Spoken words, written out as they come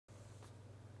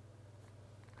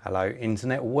Hello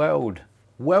internet world,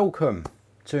 welcome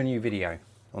to a new video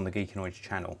on the Geekanoids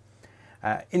channel.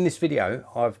 In this video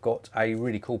I've got a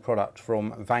really cool product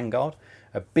from Vanguard.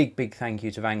 A big thank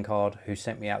you to Vanguard who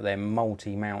sent me out their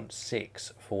Multi-Mount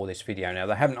 6 for this video. Now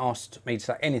they haven't asked me to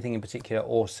say anything in particular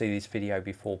or see this video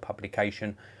before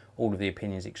publication. All of the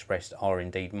opinions expressed are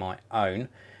indeed my own.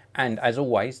 And as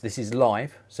always, this is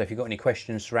live, so if you've got any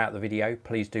questions throughout the video,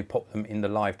 please do pop them in the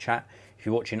live chat. If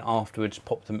you're watching afterwards,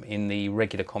 pop them in the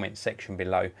regular comment section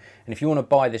below. And if you want to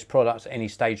buy this product at any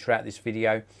stage throughout this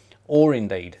video, or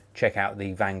indeed check out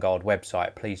the Vanguard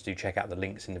website, please do check out the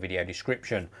links in the video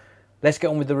description. Let's get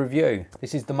on with the review.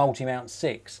 This is the Multi-Mount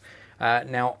 6.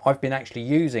 Now, I've been actually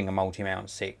using a Multi-Mount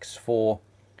 6 for,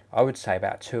 I would say,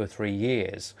 about 2 or 3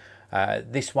 years.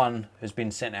 This one has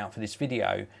been sent out for this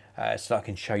video so I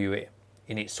can show you it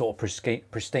in its sort of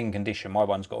pristine condition. My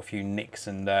one's got a few nicks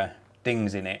and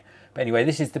dings in it. But anyway,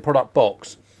 this is the product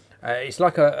box. It's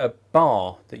like a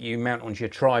bar that you mount onto your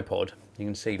tripod. You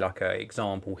can see like an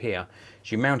example here.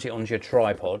 So you mount it onto your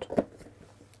tripod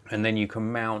and then you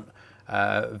can mount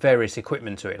various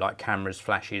equipment to it, like cameras,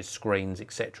 flashes, screens,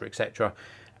 etc, etc.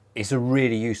 It's a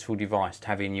really useful device to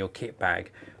have in your kit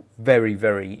bag.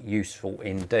 Very useful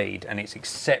indeed, and it's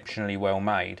exceptionally well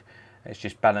made. Let's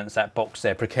just balance that box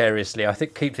there precariously. I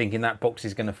keep thinking that box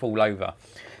is going to fall over.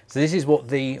 So this is what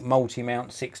the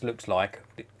Multi-Mount 6 looks like.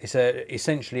 It's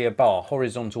essentially a bar,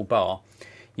 horizontal bar.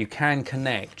 You can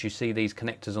connect, you see these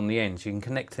connectors on the ends, you can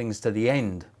connect things to the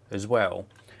end as well,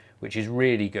 which is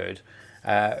really good.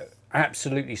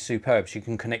 Absolutely superb. So you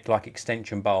can connect like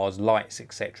extension bars, lights,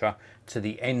 etc. to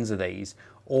the ends of these,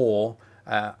 or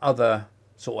other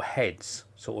sort of heads,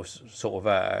 sort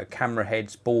of camera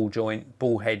heads, ball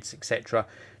heads, etc.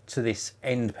 to this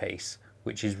end piece,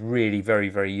 which is really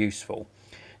very useful.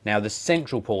 Now the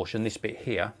central portion, this bit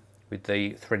here with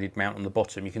the threaded mount on the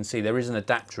bottom, you can see there is an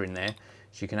adapter in there,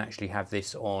 so you can actually have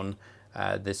this on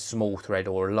this small thread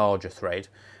or a larger thread.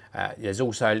 There's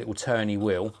also a little turny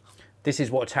wheel. This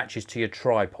is what attaches to your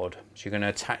tripod, so you're going to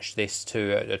attach this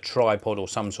to a tripod or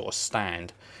some sort of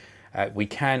stand. We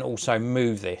can also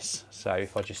move this, so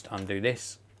if I just undo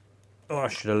this, I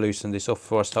should have loosened this off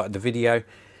before I started the video.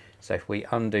 So if we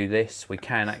undo this, we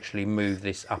can actually move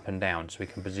this up and down, so we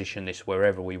can position this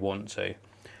wherever we want to,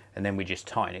 and then we just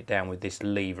tighten it down with this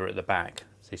lever at the back.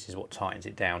 So this is what tightens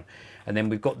it down, and then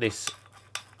we've got this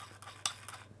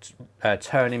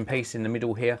turning piece in the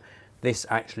middle here. This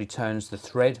actually turns the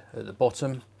thread at the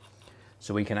bottom,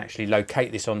 so we can actually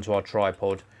locate this onto our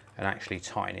tripod and actually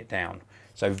tighten it down.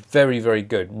 So very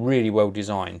good, really well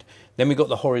designed. Then we've got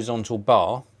the horizontal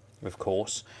bar, of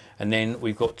course, and then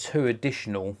we've got 2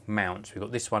 additional mounts. We've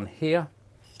got this one here,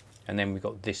 and then we've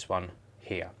got this one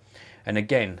here. And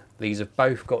again, these have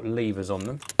both got levers on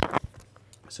them,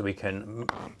 so we can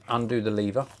undo the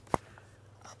lever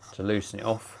to loosen it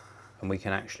off, and we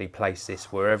can actually place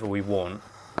this wherever we want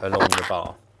along the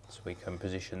bar. So we can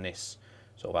position this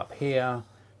sort of up here,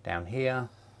 down here,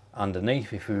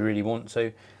 underneath if we really want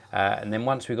to. And then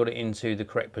once we've got it into the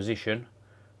correct position,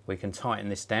 we can tighten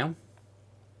this down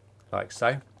like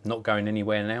so, not going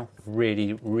anywhere now,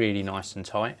 really nice and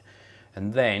tight.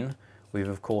 And then we've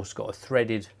of course got a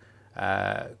threaded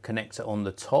connector on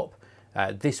the top.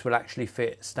 This will actually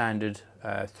fit standard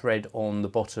thread on the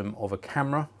bottom of a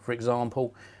camera, for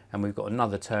example, and we've got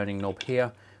another turning knob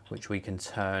here which we can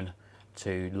turn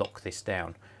to lock this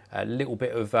down. A little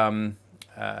bit of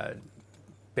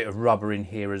rubber in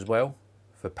here as well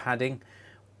for padding.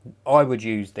 I would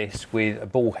use this with a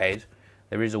ball head.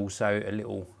 There is also a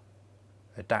little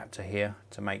adapter here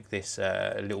to make this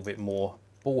a little bit more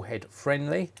ball head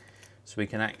friendly, so we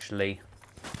can actually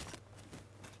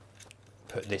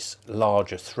put this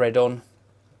larger thread on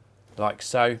like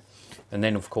so, and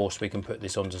then of course we can put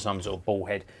this onto some sort of ball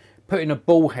head. Putting a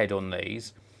ball head on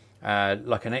these,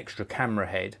 like an extra camera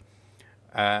head,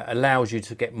 allows you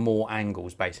to get more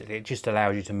angles. Basically it just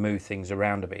allows you to move things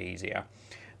around a bit easier.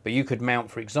 But you could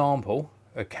mount, for example,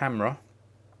 a camera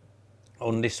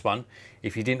on this one.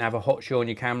 If you didn't have a hot shot on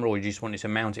your camera, or you just wanted to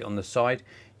mount it on the side,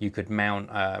 you could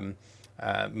mount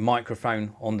a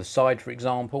microphone on the side, for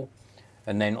example,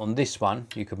 and then on this one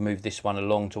you could move this one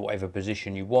along to whatever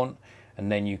position you want,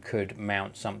 and then you could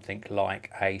mount something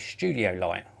like a studio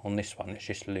light on this one. Let's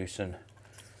just loosen,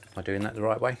 am I doing that the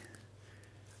right way?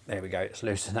 There we go, let's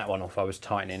loosen that one off, I was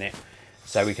tightening it.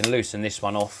 So we can loosen this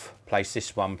one off, place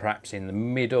this one perhaps in the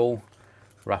middle,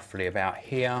 roughly about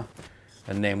here,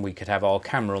 and then we could have our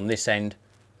camera on this end,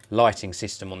 lighting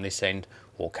system on this end,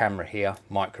 or camera here,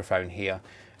 microphone here,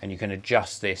 and you can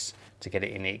adjust this to get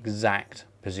it in the exact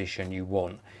position you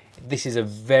want. This is a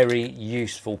very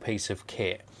useful piece of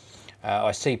kit.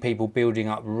 I see people building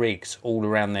up rigs all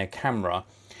around their camera,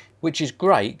 which is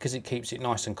great because it keeps it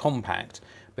nice and compact.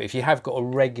 But if you have got a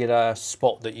regular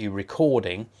spot that you're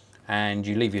recording and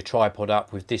you leave your tripod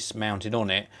up with this mounted on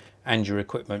it and your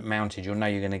equipment mounted, you'll know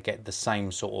you're going to get the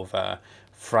same sort of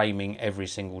framing every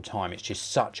single time. It's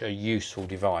just such a useful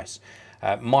device.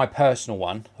 My personal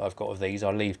one I've got of these,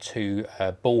 I leave two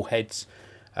ball heads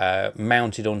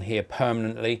mounted on here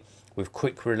permanently with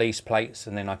quick release plates,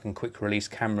 and then I can quick release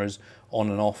cameras on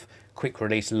and off, quick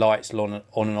release lights on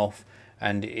and off,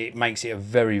 and it makes it a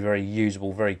very, very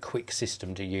usable, very quick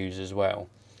system to use as well.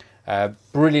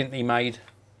 Brilliantly made,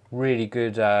 really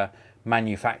good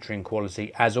manufacturing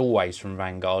quality as always from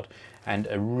Vanguard, and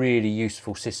a really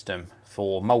useful system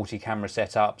for multi-camera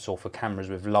setups or for cameras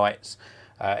with lights.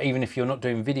 Even if you're not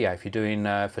doing video, if you're doing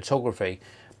photography,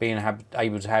 being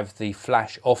able to have the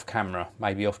flash off camera,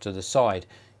 maybe off to the side,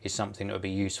 is something that would be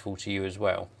useful to you as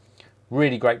well.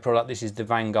 Really great product. This is the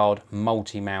Vanguard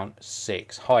Multi-Mount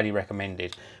 6, highly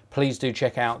recommended. Please do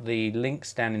check out the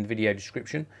links down in the video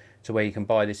description to where you can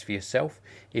buy this for yourself.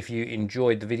 If you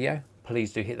enjoyed the video,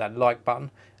 please do hit that like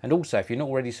button, and also if you're not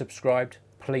already subscribed,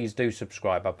 please do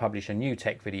subscribe. I publish a new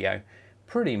tech video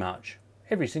pretty much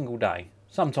every single day,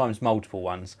 sometimes multiple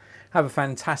ones. Have a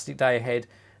fantastic day ahead,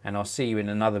 and I'll see you in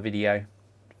another video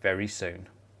very soon.